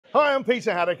Hi, I'm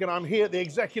Peter Haddock and I'm here at the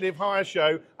Executive Hire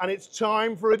Show, and it's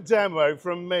time for a demo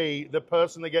from me, the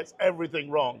person that gets everything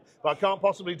wrong. But I can't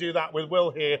possibly do that with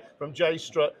Will here from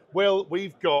J-strut. Will,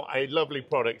 we've got a lovely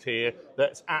product here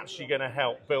that's actually going to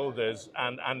help builders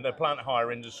and the plant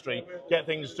hire industry get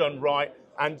things done right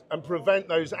and prevent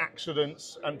those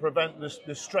accidents and prevent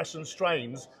the stress and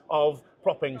strains of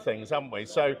propping things, haven't we?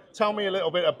 So tell me a little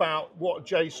bit about what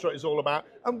J-strut is all about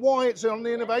and why it's on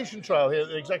the innovation trail here at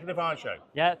the Executive Hire Show.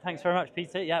 Yeah, thanks very much,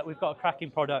 Peter. Yeah, we've got a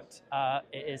cracking product.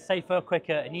 It is safer,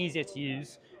 quicker, and easier to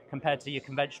use compared to your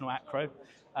conventional acro.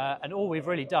 And all we've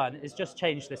really done is just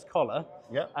change this collar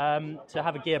to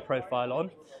have a gear profile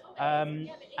on.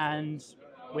 And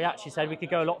we actually said we could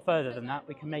go a lot further than that.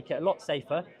 We can make it a lot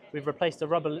safer. We've replaced a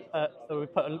rubber, we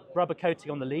put a rubber coating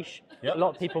on the leash. A lot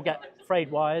of people get frayed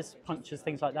wires, punctures,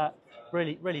 things like that.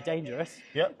 Really, really dangerous.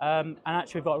 And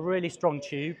actually, we've got a really strong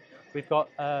tube. We've got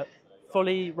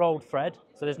fully rolled thread,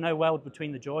 so there's no weld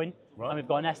between the join. And we've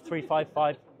got an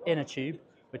S355 inner tube,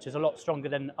 which is a lot stronger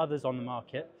than others on the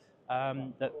market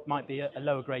that might be a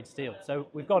lower grade steel. So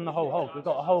we've gone the whole hog. We've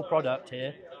got a whole product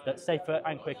here that's safer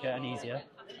and quicker and easier.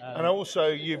 And also,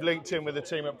 you've linked in with the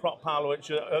team at PropPal,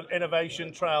 which is an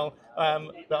innovation trail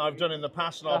that I've done in the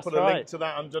past, and I'll put a link to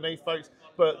that underneath, folks.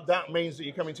 But that means that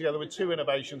you're coming together with two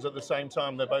innovations at the same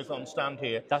time. They're both on stand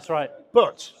here. That's right.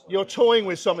 But you're toying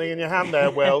with something in your hand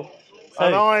there, Will.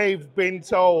 And I've been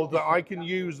told that I can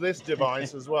use this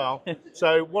device as well.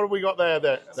 So what have we got there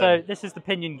then? So this is the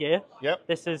pinion gear. Yep.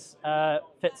 This is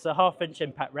fits a 1/2-inch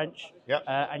impact wrench. Yep.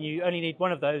 And you only need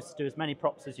one of those to do as many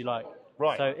props as you like.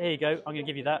 Right. So here you go. I'm going to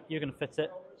give you that. You're going to fit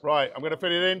it. Right. I'm going to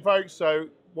fit it in, folks. So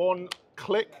one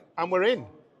click and we're in.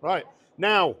 Right.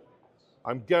 Now,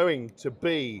 I'm going to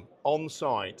be on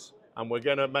site and we're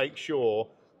going to make sure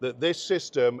that this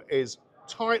system is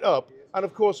tight up. And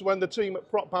of course, when the team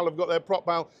at PropPal have got their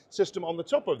PropPal system on the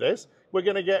top of this, we're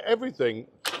going to get everything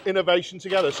innovation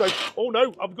together. So, oh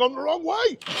no, I've gone the wrong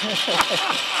way.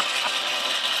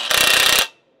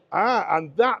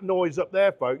 And that noise up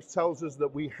there, folks, tells us that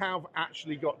we have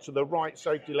actually got to the right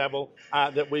safety level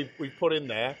that we've put in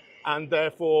there, and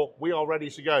therefore we are ready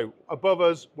to go. Above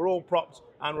us, we're all propped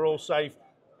and we're all safe.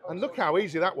 And look how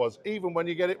easy that was, even when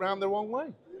you get it round the wrong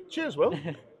way. Cheers, Will.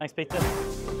 Thanks, Peter.